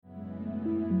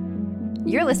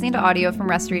You're listening to audio from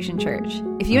Restoration Church.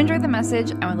 If you enjoyed the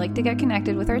message and would like to get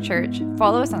connected with our church,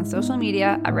 follow us on social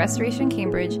media at Restoration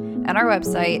Cambridge and our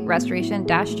website,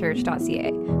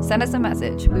 restoration-church.ca. Send us a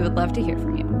message. We would love to hear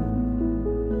from you.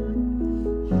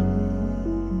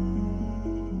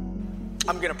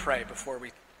 I'm going to pray before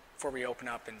we open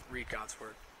up and read God's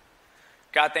word.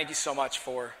 God, thank you so much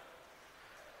for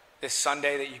this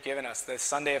Sunday that you've given us, this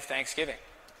Sunday of Thanksgiving.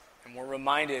 And we're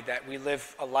reminded that we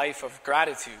live a life of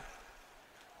gratitude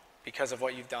because of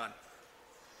what you've done.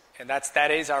 And that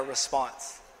is our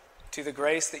response. To the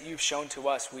grace that you've shown to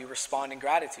us, we respond in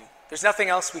gratitude. There's nothing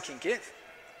else we can give.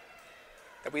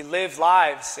 That we live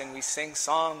lives and we sing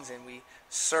songs and we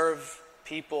serve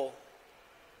people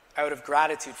out of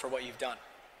gratitude for what you've done.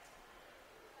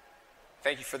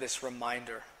 Thank you for this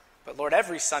reminder. But Lord,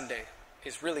 every Sunday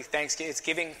is really Thanksgiving. It's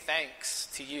giving thanks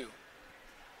to you.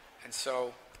 And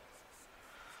so,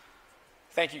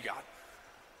 thank you, God.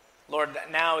 Lord,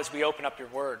 now as we open up your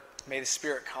word, may the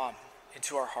Spirit come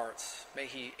into our hearts. May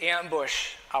he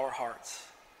ambush our hearts,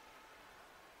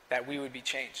 that we would be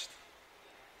changed,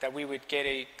 that we would get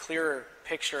a clearer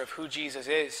picture of who Jesus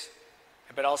is,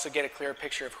 but also get a clearer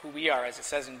picture of who we are. As it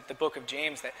says in the book of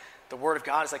James, that the word of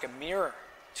God is like a mirror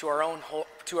to our own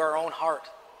heart,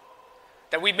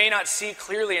 that we may not see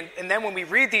clearly. And then when we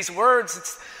read these words,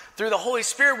 it's through the Holy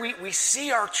Spirit, we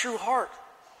see our true heart.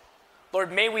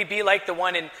 Lord, may we be like the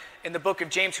one in the book of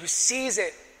James who sees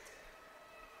it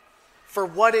for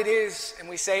what it is. And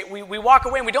we walk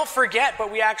away and we don't forget, but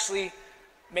we actually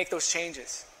make those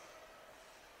changes.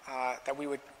 That we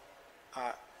would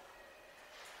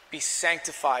be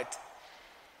sanctified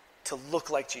to look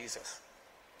like Jesus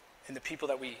in the people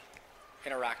that we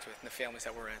interact with and the families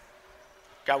that we're in.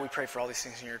 God, we pray for all these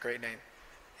things in your great name.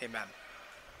 Amen.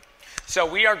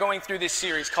 So we are going through this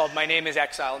series called My Name is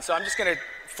Exile. And so I'm just going to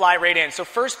fly right in. So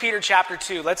 1 Peter chapter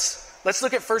 2. Let's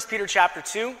look at 1 Peter chapter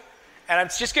 2. And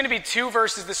it's just going to be 2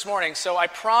 verses this morning. So I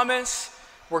promise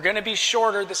we're going to be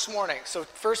shorter this morning. So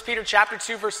 1 Peter chapter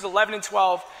 2 verses 11 and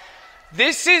 12.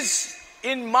 This is,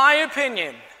 in my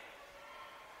opinion,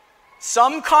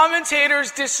 some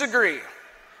commentators disagree.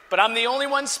 But I'm the only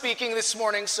one speaking this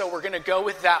morning, so we're going to go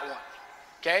with that one.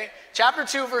 Okay? Chapter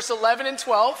 2 verse 11 and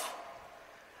 12.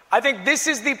 I think this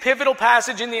is the pivotal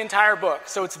passage in the entire book,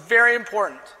 so it's very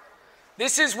important.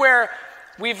 This is where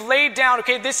we've laid down,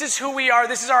 okay, this is who we are,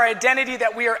 this is our identity,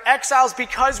 that we are exiles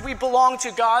because we belong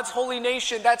to God's holy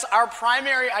nation. That's our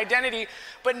primary identity.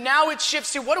 But now it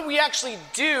shifts to what do we actually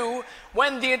do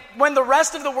when the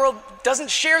rest of the world doesn't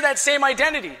share that same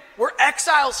identity? We're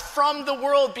exiles from the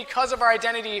world because of our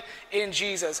identity in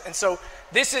Jesus. And so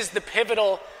this is the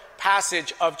pivotal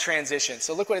passage of transition.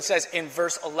 So look what it says in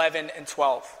verse 11 and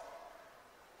 12.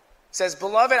 It says,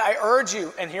 "Beloved, I urge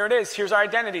you," and here it is, here's our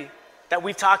identity that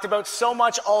we've talked about so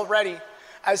much already,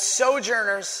 "as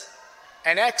sojourners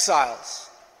and exiles,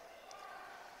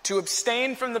 to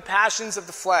abstain from the passions of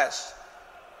the flesh,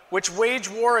 which wage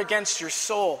war against your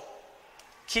soul.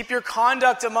 Keep your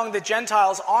conduct among the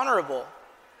Gentiles honorable,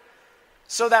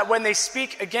 so that when they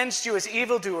speak against you as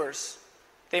evildoers,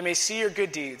 they may see your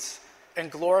good deeds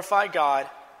and glorify God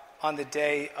on the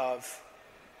day of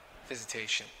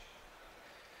visitation."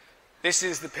 This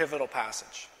is the pivotal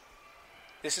passage.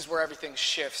 This is where everything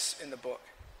shifts in the book.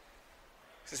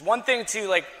 It's one thing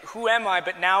to who am I,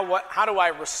 but now how do I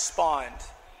respond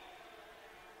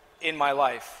in my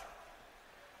life?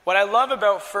 What I love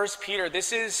about 1 Peter,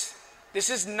 this is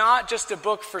not just a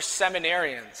book for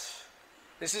seminarians.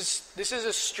 This is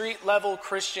a street level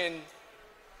Christian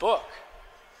book.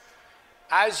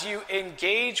 As you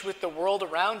engage with the world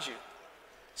around you.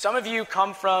 Some of you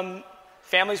come from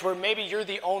families where maybe you're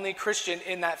the only Christian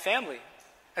in that family.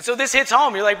 And so this hits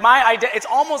home. You're like, it's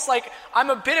almost like I'm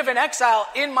a bit of an exile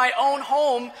in my own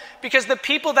home because the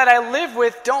people that I live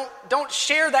with don't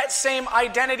share that same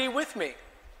identity with me.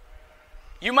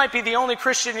 You might be the only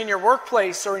Christian in your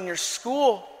workplace or in your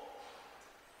school.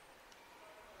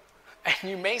 And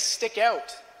you may stick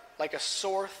out like a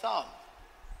sore thumb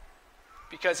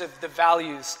because of the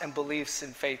values and beliefs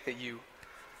and faith that you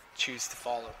choose to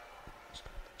follow,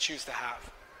 choose to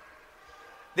have.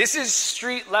 This is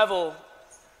street level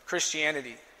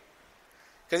Christianity.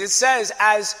 Because it says,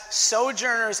 as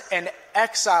sojourners and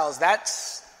exiles,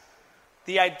 that's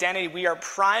the identity. We are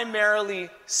primarily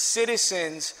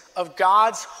citizens of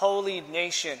God's holy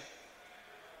nation.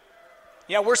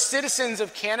 Yeah, we're citizens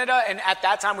of Canada, and at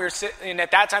that time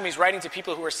he's writing to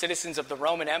people who are citizens of the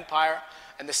Roman Empire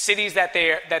and the cities that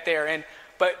they are in.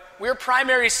 But we're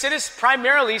primarily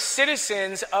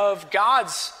citizens of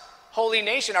God's holy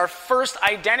nation. Our first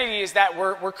identity is that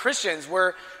we're Christians.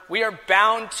 We are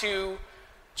bound to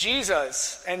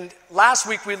Jesus, and last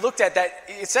week we looked at that,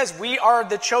 it says we are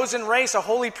the chosen race, a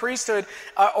holy priesthood,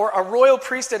 or a royal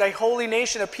priesthood, a holy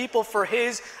nation, a people for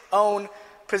his own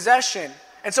possession.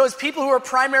 And so as people who are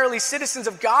primarily citizens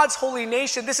of God's holy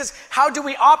nation, this is how do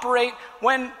we operate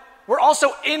when we're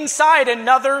also inside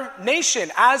another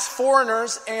nation as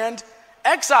foreigners and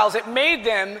exiles. It made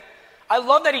them, I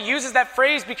love that he uses that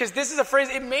phrase because this is a phrase,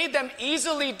 it made them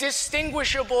easily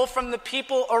distinguishable from the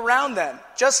people around them,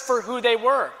 just for who they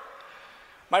were.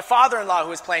 My father-in-law, who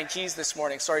was playing keys this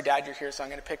morning, sorry Dad, you're here, so I'm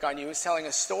going to pick on you, was telling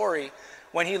a story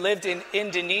when he lived in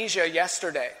Indonesia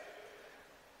yesterday.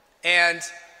 And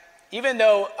even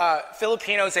though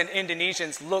Filipinos and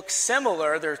Indonesians look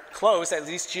similar, they're close, at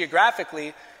least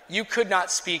geographically, you could not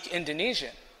speak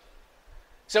Indonesian.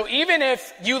 So even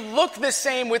if you look the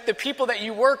same with the people that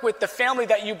you work with, the family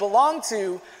that you belong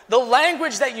to, the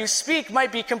language that you speak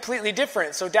might be completely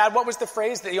different. So Dad, what was the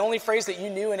phrase, the only phrase that you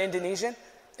knew in Indonesian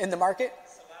in the market?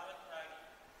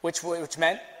 Which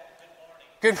meant?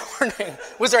 Good morning.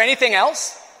 Was there anything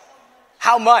else?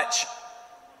 How much?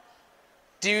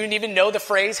 Do you even know the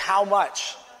phrase, how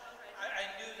much?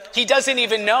 He doesn't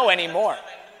even know anymore.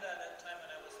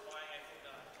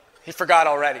 He forgot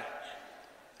already.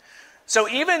 So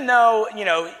even though,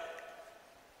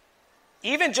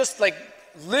 even just like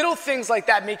little things like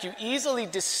that make you easily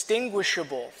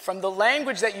distinguishable from the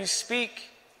language that you speak,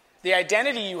 the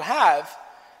identity you have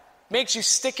makes you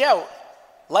stick out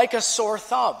like a sore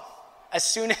thumb as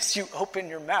soon as you open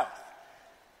your mouth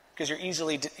because you're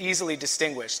easily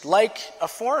distinguished, like a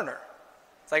foreigner.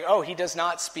 It's like, oh, he does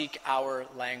not speak our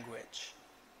language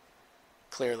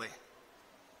clearly.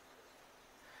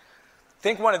 I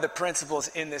think one of the principles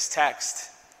in this text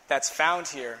that's found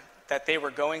here that they were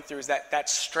going through is that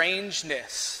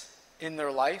strangeness in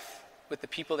their life with the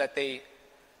people that they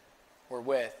were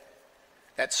with.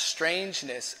 That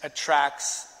strangeness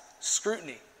attracts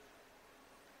scrutiny,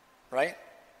 right?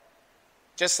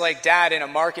 Just like Dad in a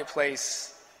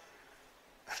marketplace,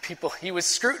 he was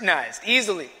scrutinized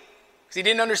easily because he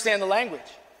didn't understand the language.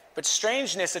 But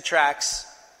strangeness attracts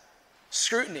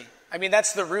scrutiny. I mean,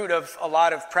 that's the root of a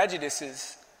lot of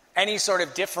prejudices. Any sort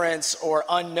of difference or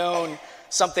unknown,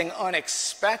 something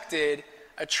unexpected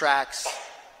attracts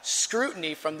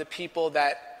scrutiny from the people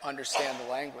that understand the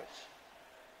language.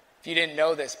 If you didn't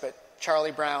know this, but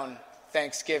Charlie Brown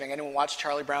Thanksgiving, anyone watch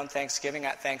Charlie Brown Thanksgiving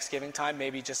at Thanksgiving time?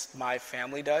 Maybe just my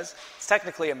family does. It's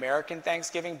technically American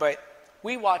Thanksgiving, but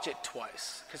we watch it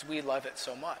twice because we love it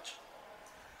so much.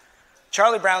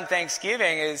 Charlie Brown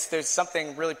Thanksgiving there's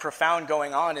something really profound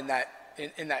going on in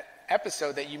that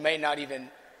episode that you may not even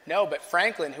know, but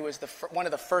Franklin, who was one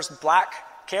of the first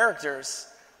black characters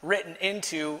written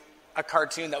into a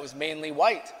cartoon that was mainly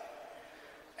white.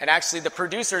 And actually the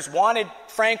producers wanted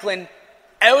Franklin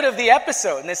out of the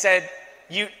episode, and they said,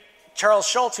 Charles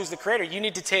Schulz, who's the creator, you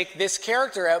need to take this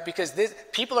character out because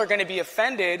people are going to be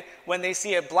offended when they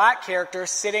see a black character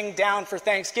sitting down for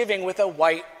Thanksgiving with a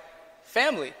white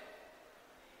family.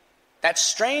 That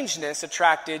strangeness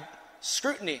attracted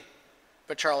scrutiny.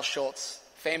 But Charles Schulz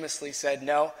famously said,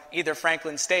 no, either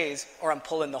Franklin stays or I'm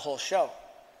pulling the whole show.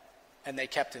 And they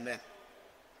kept him in.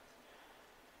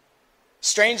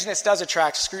 Strangeness does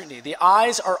attract scrutiny. The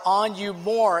eyes are on you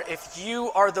more if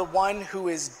you are the one who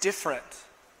is different.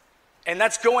 And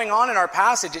that's going on in our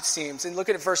passage, it seems. And look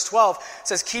at it, verse 12. It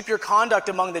says, keep your conduct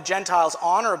among the Gentiles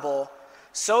honorable,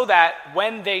 so that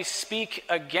when they speak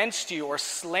against you or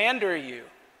slander you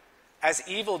as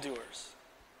evildoers.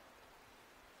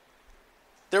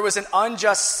 There was an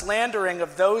unjust slandering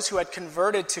of those who had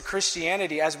converted to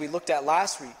Christianity, as we looked at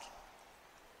last week,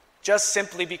 just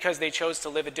simply because they chose to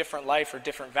live a different life or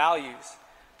different values.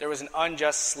 There was an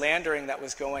unjust slandering that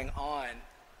was going on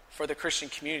for the Christian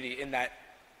community in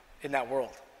that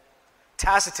world.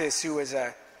 Tacitus, who was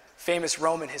a famous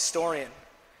Roman historian,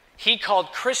 he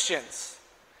called Christians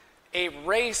a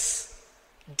race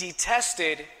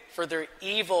detested for their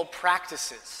evil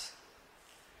practices.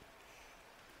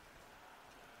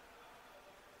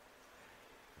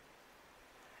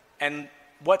 And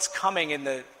what's coming in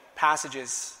the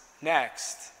passages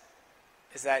next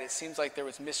is that it seems like there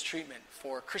was mistreatment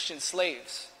for Christian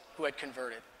slaves who had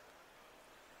converted.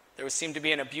 There would seem to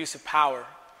be an abuse of power,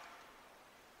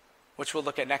 which we'll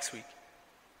look at next week.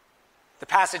 The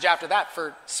passage after that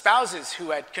for spouses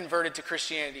who had converted to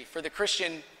Christianity, for the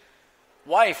Christian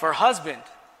wife or husband,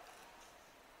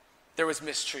 there was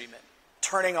mistreatment,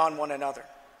 turning on one another.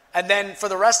 And then for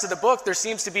the rest of the book, there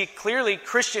seems to be clearly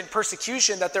Christian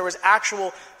persecution, that there was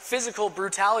actual physical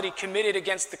brutality committed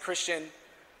against the Christian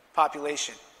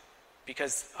population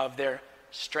because of their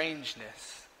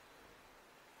strangeness.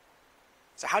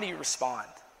 So how do you respond?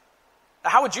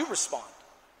 How would you respond?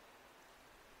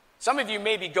 Some of you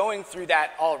may be going through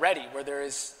that already, where there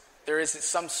is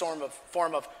some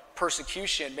form of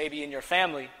persecution, maybe in your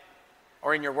family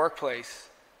or in your workplace,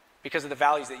 because of the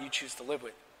values that you choose to live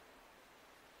with.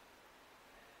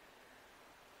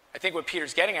 I think what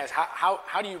Peter's getting at is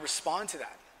how do you respond to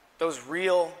that? Those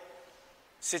real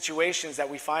situations that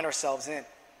we find ourselves in.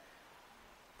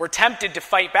 We're tempted to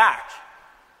fight back.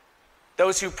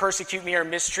 Those who persecute me or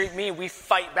mistreat me, we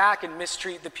fight back and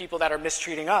mistreat the people that are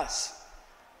mistreating us.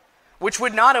 Which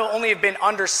would not only have been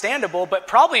understandable, but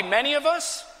probably many of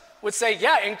us would say,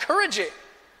 yeah, encourage it.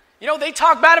 You know, they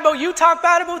talk bad about you, talk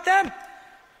bad about them.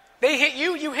 They hit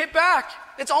you, you hit back.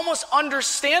 It's almost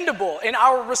understandable in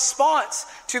our response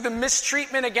to the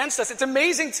mistreatment against us. It's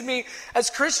amazing to me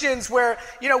as Christians where,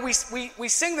 you know, we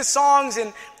sing the songs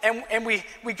and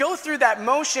we go through that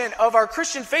motion of our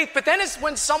Christian faith, but then it's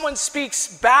when someone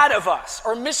speaks bad of us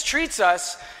or mistreats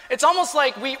us, it's almost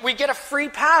like we get a free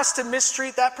pass to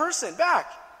mistreat that person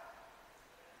back.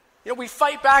 You know, we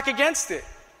fight back against it.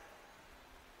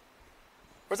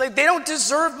 It's like, they don't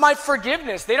deserve my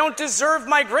forgiveness. They don't deserve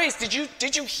my grace.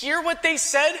 Did you hear what they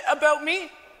said about me?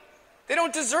 They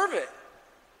don't deserve it.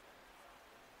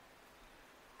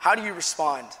 How do you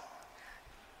respond?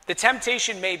 The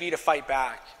temptation may be to fight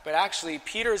back, but actually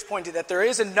Peter has pointed that there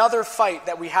is another fight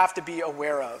that we have to be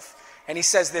aware of. And he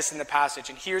says this in the passage,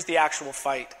 and here's the actual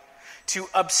fight. To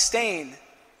abstain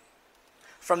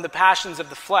from the passions of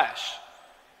the flesh,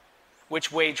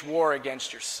 which wage war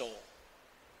against your soul.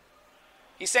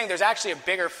 He's saying there's actually a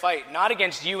bigger fight, not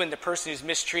against you and the person who's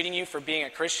mistreating you for being a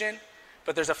Christian,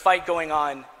 but there's a fight going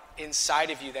on inside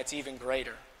of you that's even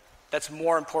greater. That's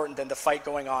more important than the fight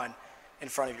going on in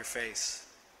front of your face.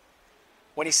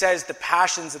 When he says the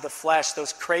passions of the flesh,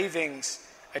 those cravings,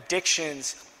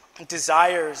 addictions,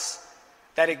 desires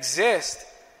that exist,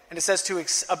 and it says to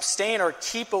abstain or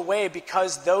keep away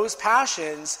because those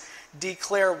passions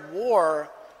declare war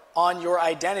on your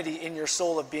identity in your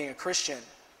soul of being a Christian.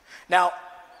 Now,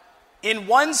 in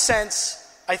one sense,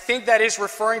 I think that is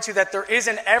referring to that there is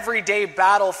an everyday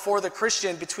battle for the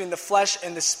Christian between the flesh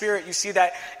and the spirit. You see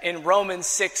that in Romans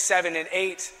 6, 7, and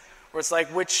 8, where it's like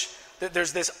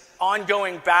there's this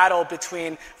ongoing battle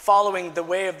between following the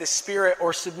way of the spirit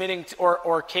or submitting to,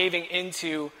 or caving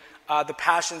into the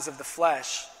passions of the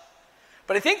flesh.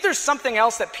 But I think there's something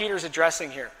else that Peter's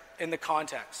addressing here in the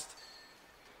context.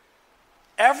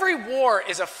 Every war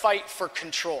is a fight for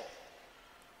control.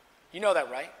 You know that,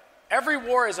 right? Every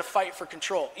war is a fight for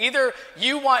control. Either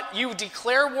you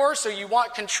declare war so you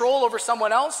want control over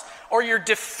someone else, or you're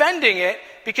defending it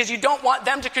because you don't want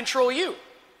them to control you.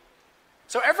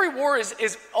 So every war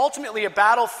is ultimately a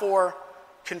battle for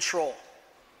control.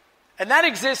 And that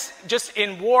exists just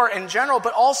in war in general,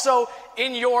 but also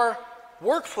in your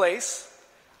workplace,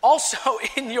 also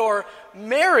in your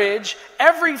marriage.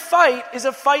 Every fight is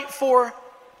a fight for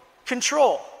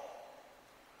control.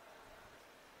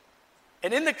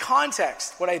 And in the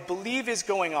context, what I believe is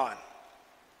going on,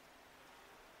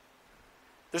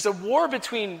 there's a war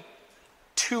between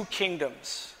two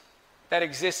kingdoms that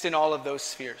exist in all of those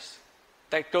spheres,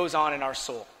 that goes on in our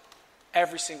soul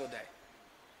every single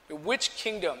day. Which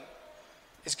kingdom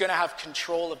is going to have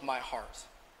control of my heart?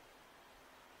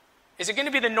 Is it going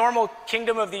to be the normal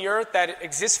kingdom of the earth that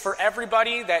exists for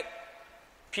everybody, that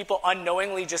people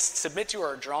unknowingly just submit to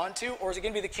or are drawn to? Or is it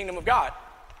going to be the kingdom of God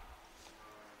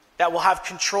that will have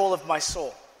control of my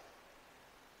soul?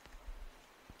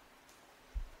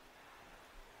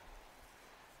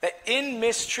 That in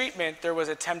mistreatment, there was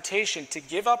a temptation to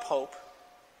give up hope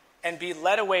and be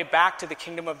led away back to the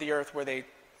kingdom of the earth where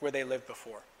they lived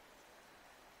before.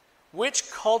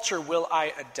 Which culture will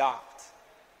I adopt?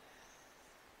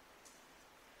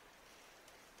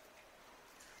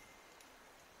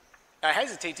 I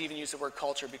hesitate to even use the word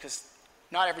culture because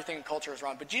not everything in culture is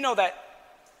wrong. But do you know that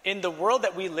in the world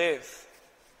that we live,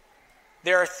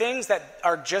 there are things that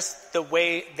are just the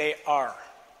way they are?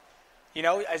 You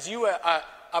know, as you,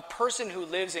 a person who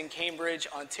lives in Cambridge,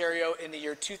 Ontario in the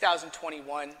year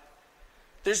 2021,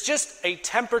 there's just a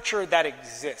temperature that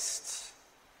exists.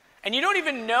 And you don't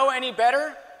even know any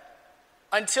better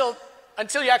until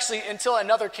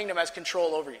another kingdom has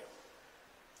control over you.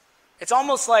 It's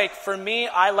almost like, for me,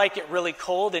 I like it really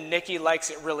cold and Nikki likes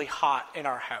it really hot in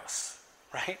our house,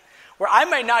 right? Where I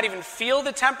might not even feel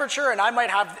the temperature and I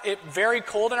might have it very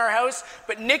cold in our house,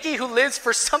 but Nikki, who lives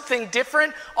for something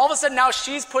different, all of a sudden now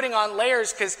she's putting on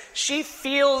layers because she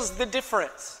feels the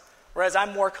difference, whereas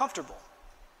I'm more comfortable.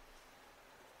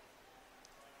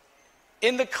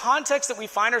 in the context that we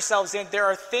find ourselves in, there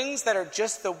are things that are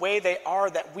just the way they are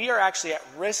that we are actually at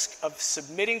risk of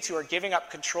submitting to or giving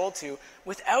up control to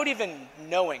without even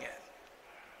knowing it.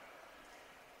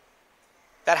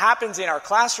 That happens in our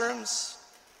classrooms.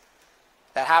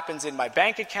 That happens in my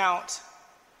bank account,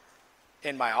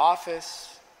 in my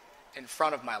office, in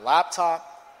front of my laptop,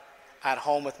 at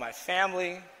home with my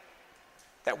family,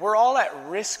 that we're all at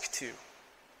risk to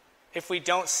if we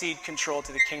don't cede control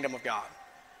to the kingdom of God.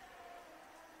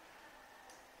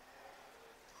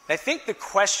 And I think the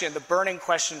question, the burning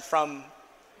question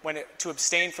to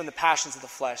abstain from the passions of the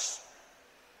flesh,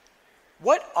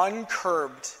 what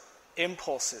uncurbed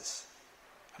impulses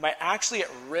am I actually at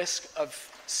risk of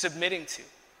submitting to?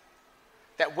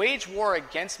 That wage war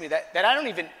against me that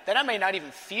I may not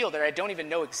even feel, that I don't even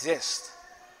know exist.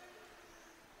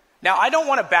 Now, I don't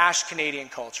want to bash Canadian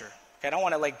culture. Okay? I don't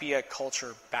want to be a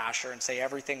culture basher and say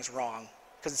everything's wrong,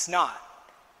 because it's not.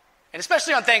 And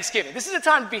especially on Thanksgiving. This is a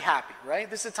time to be happy, right?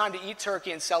 This is a time to eat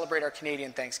turkey and celebrate our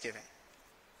Canadian Thanksgiving.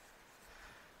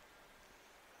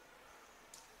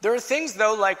 There are things,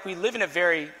 though, like we live in a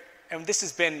very, and this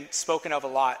has been spoken of a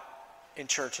lot in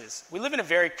churches, we live in a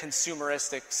very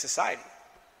consumeristic society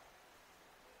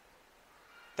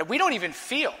that we don't even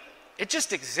feel. It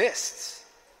just exists.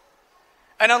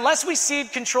 And unless we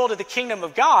cede control to the kingdom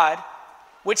of God,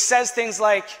 which says things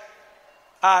like,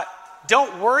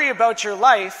 don't worry about your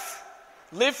life,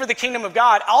 live for the kingdom of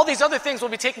God, all these other things will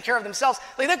be taken care of themselves.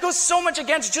 That goes so much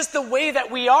against just the way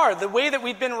that we are, the way that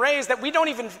we've been raised, that we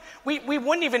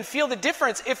wouldn't even feel the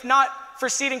difference if not for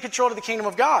ceding control to the kingdom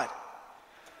of God.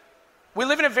 We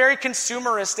live in a very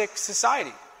consumeristic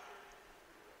society.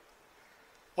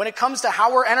 When it comes to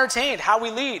how we're entertained, how we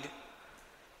lead,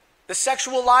 the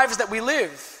sexual lives that we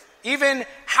live, even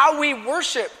how we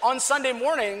worship on Sunday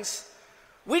mornings,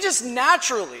 we just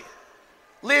naturally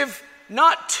live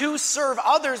not to serve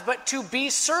others, but to be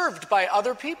served by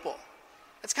other people.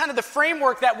 That's kind of the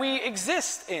framework that we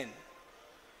exist in.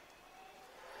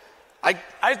 I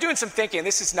was doing some thinking.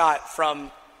 This is not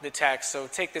from the text, so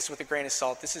take this with a grain of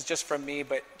salt. This is just from me,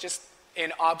 but just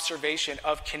an observation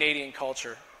of Canadian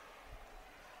culture.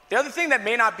 The other thing that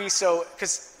may not be so,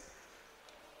 because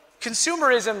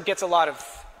consumerism gets a lot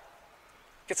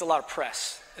of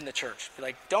press in the church.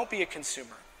 Don't be a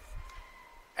consumer.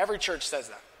 Every church says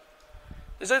that.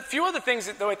 There's a few other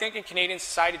things, though, I think in Canadian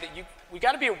society that we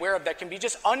got to be aware of that can be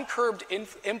just uncurbed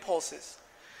impulses.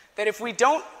 That if we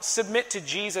don't submit to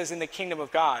Jesus in the kingdom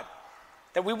of God,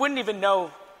 that we wouldn't even know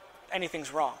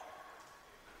anything's wrong.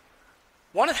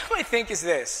 One of them, I think, is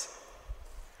this.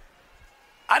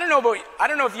 I don't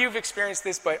know if you've experienced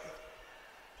this, but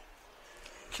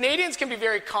Canadians can be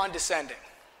very condescending.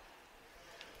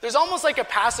 There's almost like a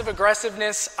passive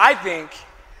aggressiveness, I think,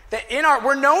 that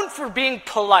we're known for being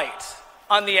polite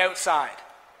on the outside.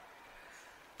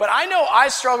 But I know I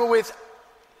struggle with,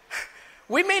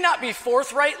 we may not be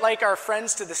forthright like our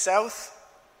friends to the south,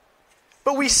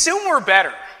 but we assume we're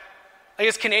better.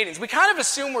 As Canadians, we kind of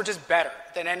assume we're just better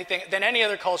than any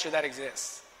other culture that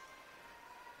exists.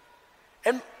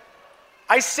 And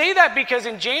I say that because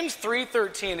in James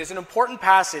 3:13 is an important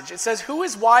passage. It says, "Who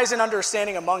is wise and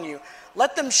understanding among you?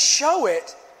 Let them show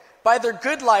it by their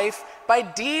good life, by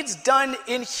deeds done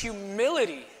in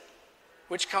humility,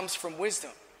 which comes from wisdom."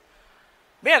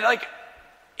 Man,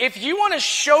 if you want to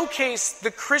showcase the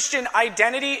Christian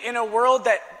identity in a world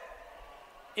that,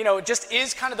 just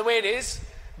is kind of the way it is,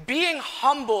 being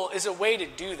humble is a way to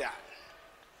do that.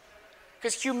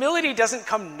 Because humility doesn't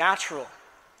come natural,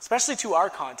 especially to our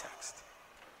context.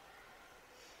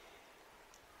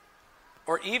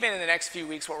 Or even in the next few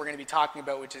weeks, what we're going to be talking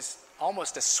about, which is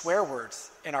almost a swear word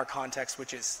in our context,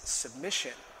 which is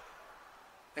submission.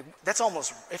 It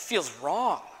feels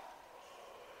wrong.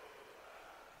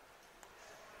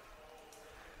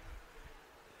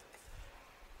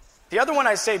 The other one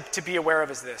I say to be aware of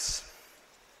is this.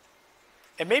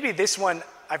 And maybe this one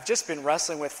I've just been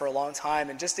wrestling with for a long time,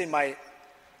 and just in my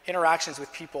interactions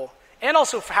with people, and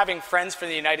also for having friends from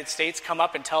the United States come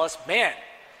up and tell us, man,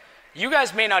 you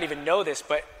guys may not even know this,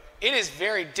 but it is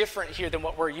very different here than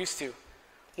what we're used to.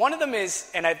 One of them is,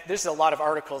 and there's a lot of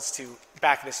articles to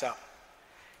back this up,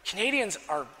 Canadians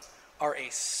are a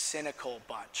cynical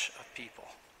bunch of people.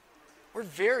 We're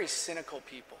very cynical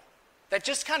people that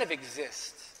just kind of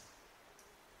exist.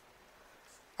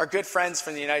 Our good friends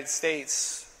from the United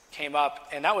States came up,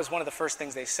 and that was one of the first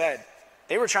things they said.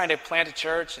 They were trying to plant a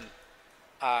church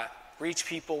and reach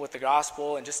people with the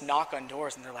gospel and just knock on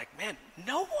doors, and they're like, man,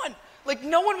 no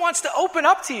one wants to open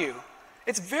up to you.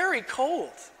 It's very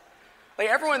cold.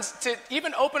 To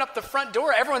even open up the front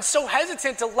door, everyone's so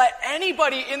hesitant to let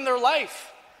anybody in their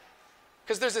life.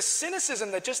 Because there's a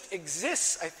cynicism that just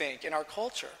exists, I think, in our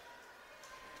culture.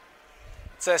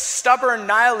 It's a stubborn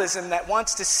nihilism that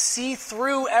wants to see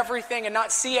through everything and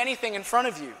not see anything in front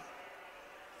of you,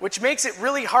 which makes it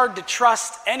really hard to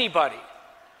trust anybody.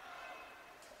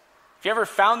 Have you ever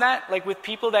found that? Like with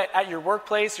people that at your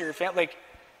workplace or your family, like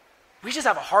we just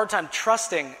have a hard time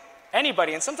trusting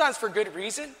anybody, and sometimes for good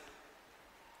reason.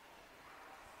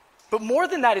 But more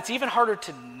than that, it's even harder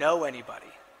to know anybody.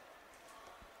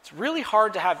 It's really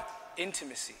hard to have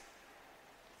intimacy.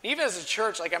 Even as a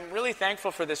church, like I'm really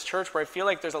thankful for this church where I feel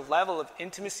like there's a level of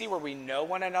intimacy where we know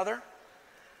one another.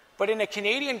 But in a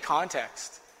Canadian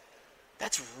context,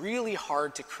 that's really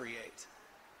hard to create.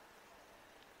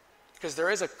 Because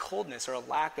there is a coldness or a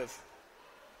lack of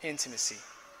intimacy.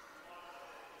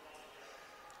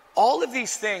 All of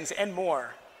these things and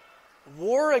more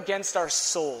war against our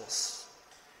souls.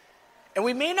 And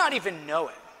we may not even know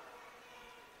it.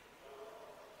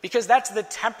 Because that's the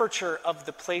temperature of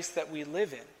the place that we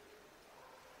live in.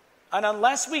 And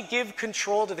unless we give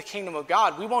control to the kingdom of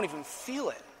God, we won't even feel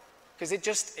it. Because it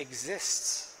just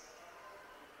exists.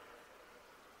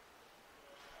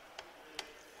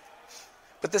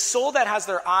 But the soul that has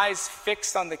their eyes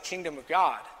fixed on the kingdom of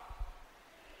God,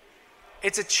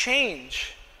 it's a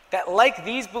change that, like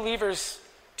these believers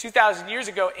 2,000 years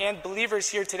ago and believers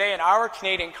here today in our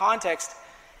Canadian context,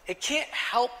 it can't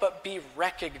help but be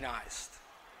recognized.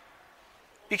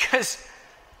 Because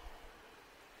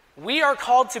we are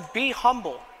called to be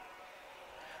humble.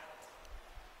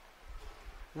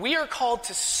 We are called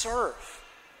to serve.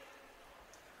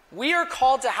 We are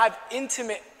called to have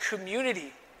intimate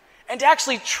community and to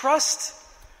actually trust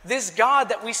this God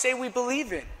that we say we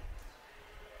believe in.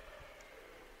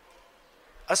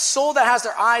 A soul that has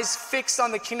their eyes fixed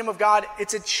on the kingdom of God,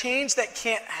 it's a change that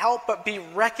can't help but be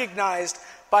recognized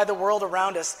by the world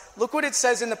around us. Look what it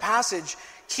says in the passage.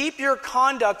 Keep your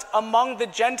conduct among the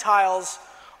Gentiles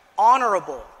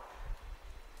honorable.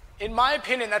 In my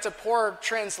opinion, that's a poor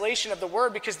translation of the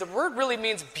word because the word really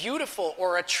means beautiful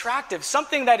or attractive,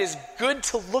 something that is good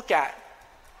to look at.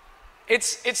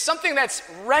 It's something that's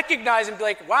recognized and be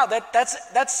like, wow,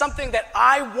 that's something that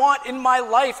I want in my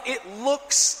life. It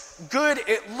looks good.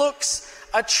 It looks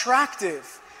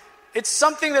attractive. It's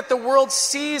something that the world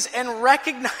sees and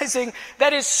recognizing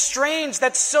that is strange,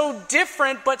 that's so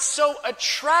different but so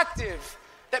attractive.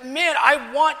 That, man,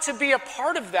 I want to be a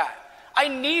part of that. I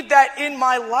need that in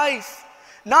my life.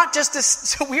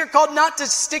 So we are called not to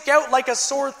stick out like a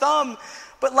sore thumb,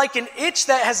 but like an itch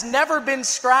that has never been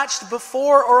scratched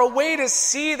before, or a way to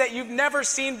see that you've never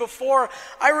seen before.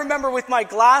 I remember with my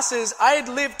glasses, I had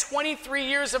lived 23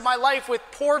 years of my life with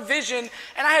poor vision,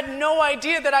 and I had no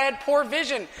idea that I had poor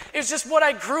vision. It was just what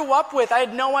I grew up with. I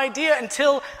had no idea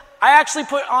until I actually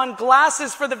put on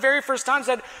glasses for the very first time and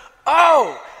said,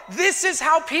 oh, this is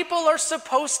how people are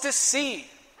supposed to see.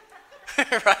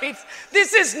 Right?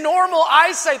 This is normal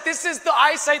eyesight. This is the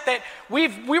eyesight that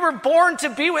we were born to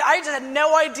be with. I just had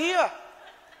no idea.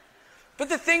 But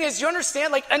the thing is, you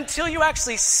understand, like, until you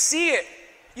actually see it,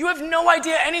 you have no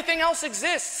idea anything else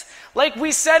exists. Like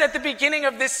we said at the beginning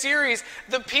of this series,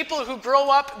 the people who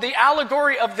grow up, the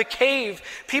allegory of the cave,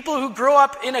 people who grow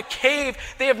up in a cave,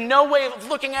 they have no way of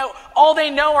looking out. All they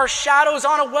know are shadows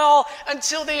on a wall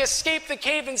until they escape the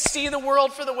cave and see the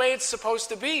world for the way it's supposed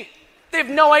to be. They have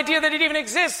no idea that it even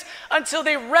exists until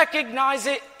they recognize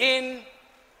it in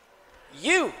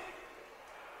you.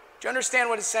 Do you understand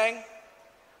what it's saying?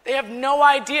 They have no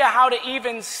idea how to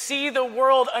even see the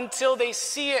world until they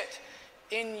see it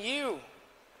in you.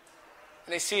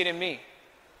 And they see it in me.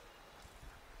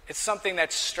 It's something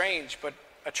that's strange but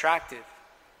attractive.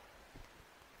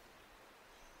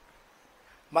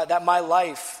 That my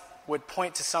life would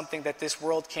point to something that this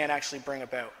world can't actually bring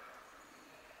about.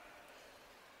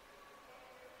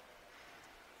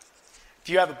 If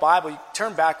you have a Bible, you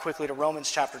turn back quickly to Romans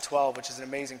chapter 12, which is an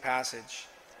amazing passage,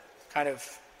 kind of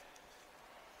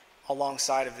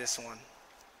alongside of this one.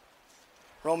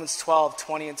 Romans 12,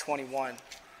 20 and 21.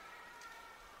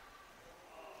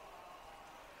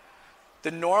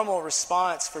 The normal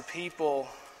response for people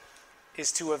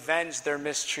is to avenge their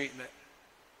mistreatment.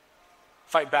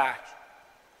 Fight back.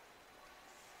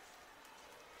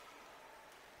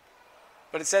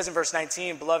 But it says in verse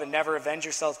 19, beloved, never avenge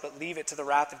yourselves, but leave it to the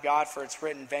wrath of God, for it's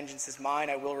written, vengeance is mine,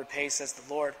 I will repay, says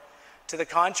the Lord. To the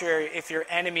contrary, if your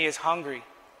enemy is hungry,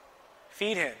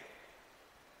 feed him.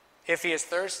 If he is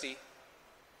thirsty,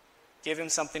 give him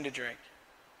something to drink.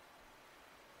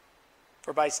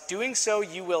 For by doing so,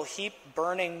 you will heap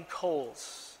burning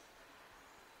coals.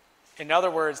 In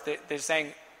other words, they're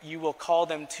saying you will call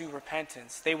them to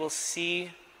repentance. They will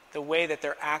see the way that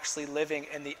they're actually living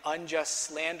and the unjust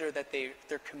slander that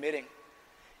they're committing.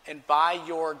 And by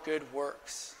your good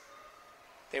works,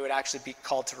 they would actually be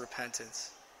called to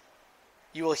repentance.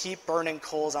 You will heap burning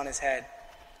coals on his head.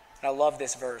 And I love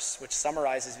this verse, which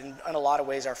summarizes in a lot of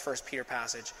ways our 1 Peter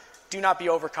passage. Do not be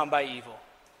overcome by evil,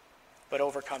 but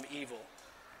overcome evil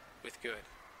with good.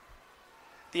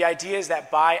 The idea is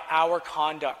that by our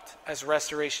conduct as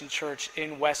Restoration Church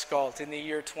in West Galt in the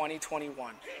year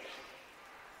 2021,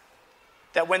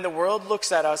 that when the world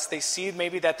looks at us, they see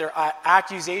maybe that their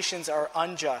accusations are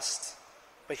unjust.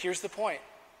 But here's the point,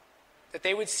 that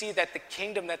they would see that the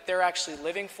kingdom that they're actually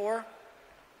living for,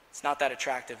 it's not that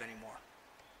attractive anymore.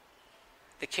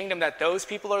 The kingdom that those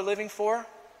people are living for,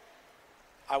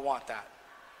 I want that.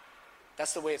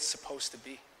 That's the way it's supposed to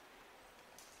be.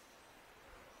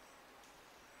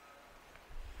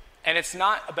 And it's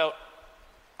not about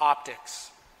optics.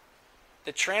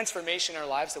 The transformation in our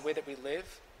lives, the way that we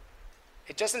live,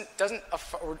 it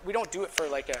we don't do it for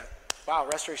like a, wow,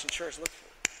 Restoration Church,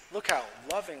 look how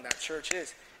loving that church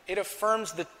is. It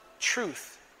affirms the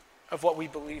truth of what we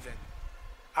believe in.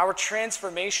 Our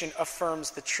transformation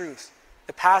affirms the truth.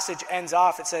 The passage ends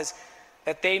off, it says,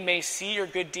 that they may see your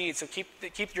good deeds. So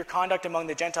keep your conduct among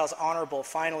the Gentiles honorable.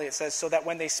 Finally, it says, so that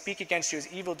when they speak against you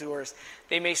as evildoers,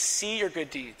 they may see your good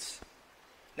deeds.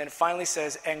 And then it finally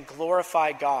says, and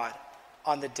glorify God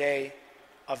on the day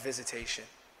of visitation.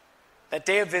 That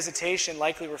day of visitation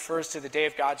likely refers to the day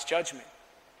of God's judgment.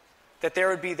 That there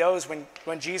would be those,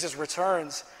 when Jesus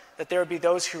returns, that there would be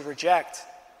those who reject.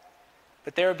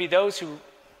 But there would be those who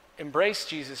embrace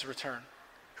Jesus' return,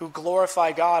 who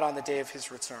glorify God on the day of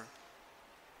his return.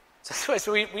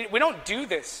 So we don't do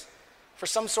this for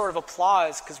some sort of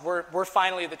applause because we're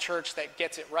finally the church that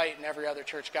gets it right and every other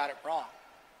church got it wrong.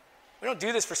 We don't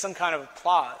do this for some kind of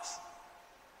applause.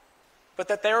 But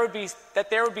that there would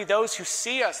be those who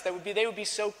see us, they would be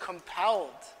so compelled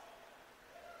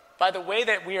by the way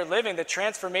that we are living, the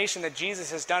transformation that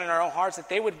Jesus has done in our own hearts, that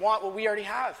they would want what we already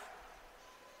have.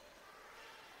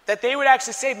 That they would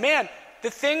actually say, man,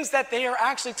 the things that they are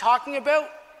actually talking about,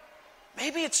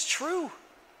 maybe it's true.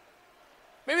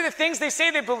 Maybe the things they say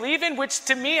they believe in, which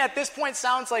to me at this point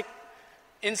sounds like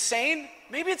insane,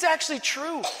 maybe it's actually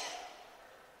true.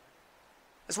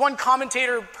 As one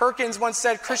commentator, Perkins, once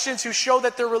said, Christians who show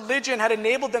that their religion had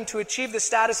enabled them to achieve the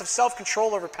status of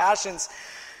self-control over passions,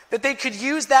 that they could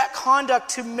use that conduct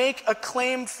to make a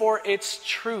claim for its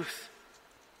truth.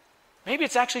 Maybe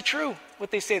it's actually true,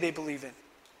 what they say they believe in.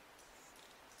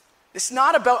 It's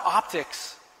not about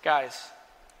optics, guys.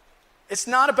 It's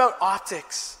not about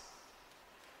optics.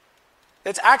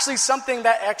 It's actually something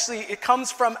that it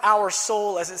comes from our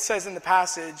soul, as it says in the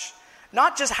passage.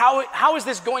 Not just how is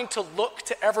this going to look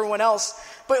to everyone else,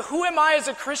 but who am I as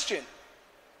a Christian?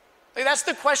 Like, that's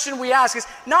the question we ask, is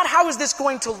not how is this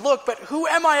going to look, but who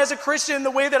am I as a Christian in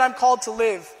the way that I'm called to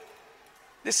live?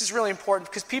 This is really important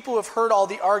because people have heard all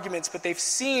the arguments, but they've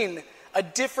seen a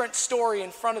different story in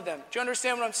front of them. Do you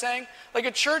understand what I'm saying? Like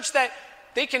a church that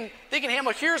they can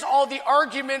handle, here's all the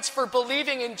arguments for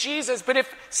believing in Jesus, but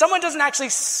if someone doesn't actually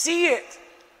see it,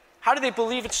 how do they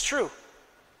believe it's true?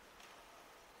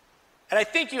 And I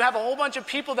think you have a whole bunch of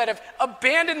people that have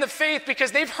abandoned the faith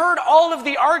because they've heard all of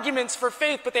the arguments for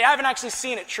faith, but they haven't actually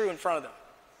seen it true in front of them.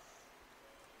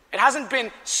 It hasn't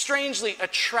been strangely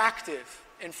attractive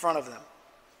in front of them.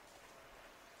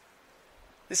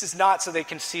 This is not so they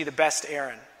can see the best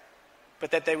Aaron,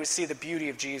 but that they would see the beauty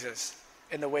of Jesus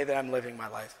in the way that I'm living my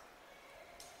life.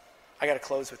 I got to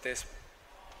close with this.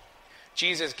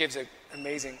 Jesus gives an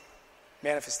amazing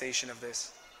manifestation of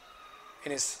this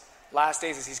in his last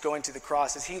days as he's going to the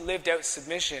cross, as he lived out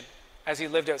submission, as he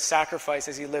lived out sacrifice,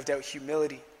 as he lived out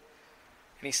humility.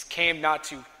 And he came not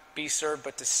to be served,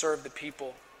 but to serve the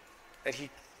people that he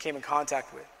came in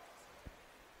contact with.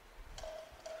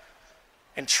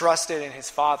 And trusted in his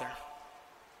Father.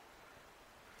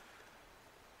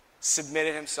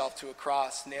 Submitted himself to a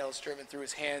cross, nails driven through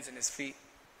his hands and his feet.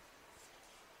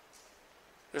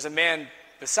 There's a man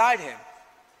beside him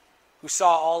who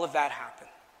saw all of that happen.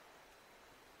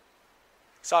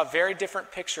 Saw a very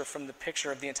different picture from the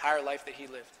picture of the entire life that he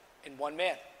lived in one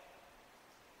man.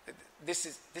 This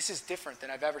is different than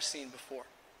I've ever seen before.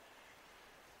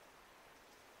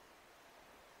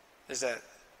 There's a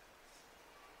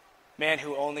man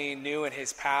who only knew in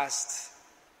his past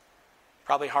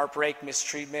probably heartbreak,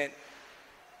 mistreatment,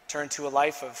 turned to a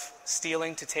life of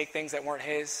stealing to take things that weren't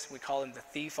his. We call him the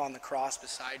thief on the cross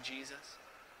beside Jesus.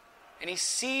 And he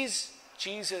sees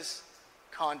Jesus'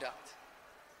 conduct.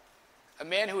 A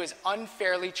man who is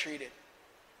unfairly treated,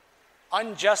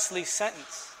 unjustly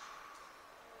sentenced.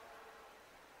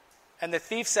 And the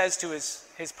thief says to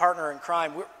his partner in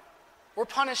crime, we're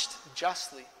punished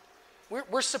justly.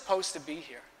 We're supposed to be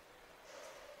here.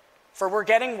 For we're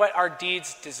getting what our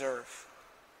deeds deserve.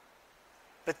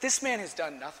 But this man has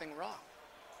done nothing wrong.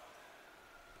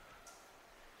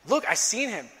 Look, I've seen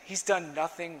him. He's done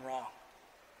nothing wrong.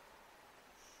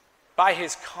 By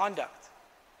his conduct,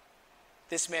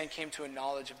 this man came to a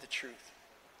knowledge of the truth.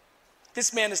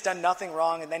 This man has done nothing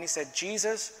wrong. And then he said,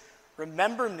 Jesus,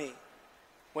 remember me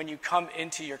when you come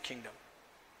into your kingdom.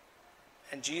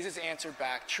 And Jesus answered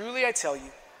back, truly I tell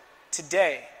you,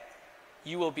 today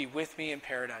you will be with me in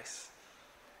paradise.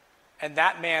 And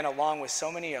that man, along with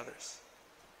so many others,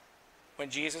 when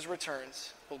Jesus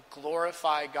returns, will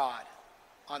glorify God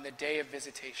on the day of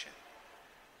visitation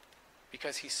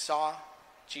because he saw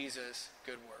Jesus'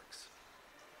 good works.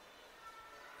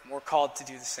 And we're called to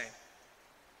do the same.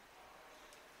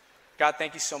 God,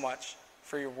 thank you so much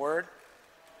for your word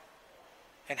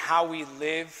and how we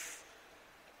live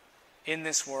in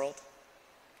this world.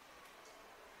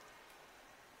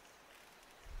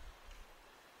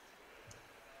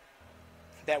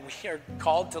 That we are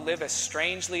called to live a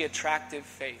strangely attractive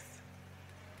faith.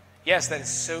 Yes, that is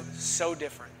so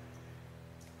different.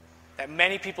 That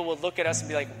many people will look at us and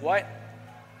be like, what?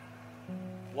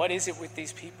 What is it with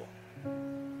these people?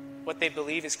 What they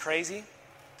believe is crazy.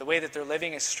 The way that they're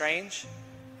living is strange.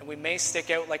 And we may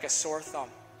stick out like a sore thumb.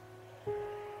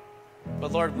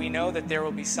 But Lord, we know that there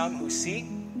will be some who see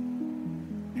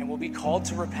and will be called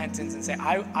to repentance and say,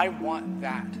 I want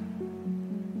that.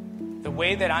 The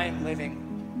way that I am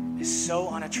living is so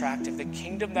unattractive. The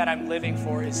kingdom that I'm living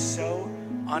for is so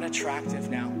unattractive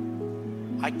now.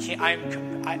 I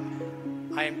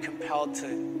am compelled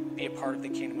to be a part of the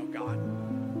kingdom of God.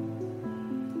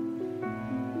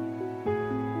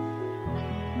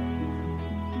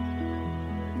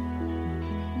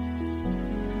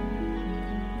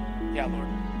 Yeah, Lord,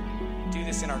 do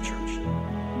this in our church.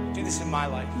 Do this in my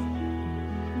life.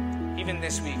 Even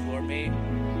this week, Lord, may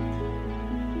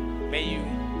you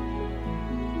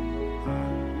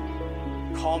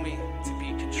call me to be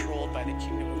controlled by the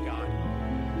kingdom of God.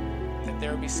 That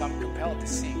there will be some compelled to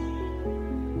see.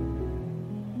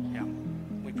 Yeah,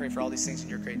 we pray for all these things in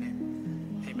your great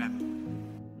name. Amen.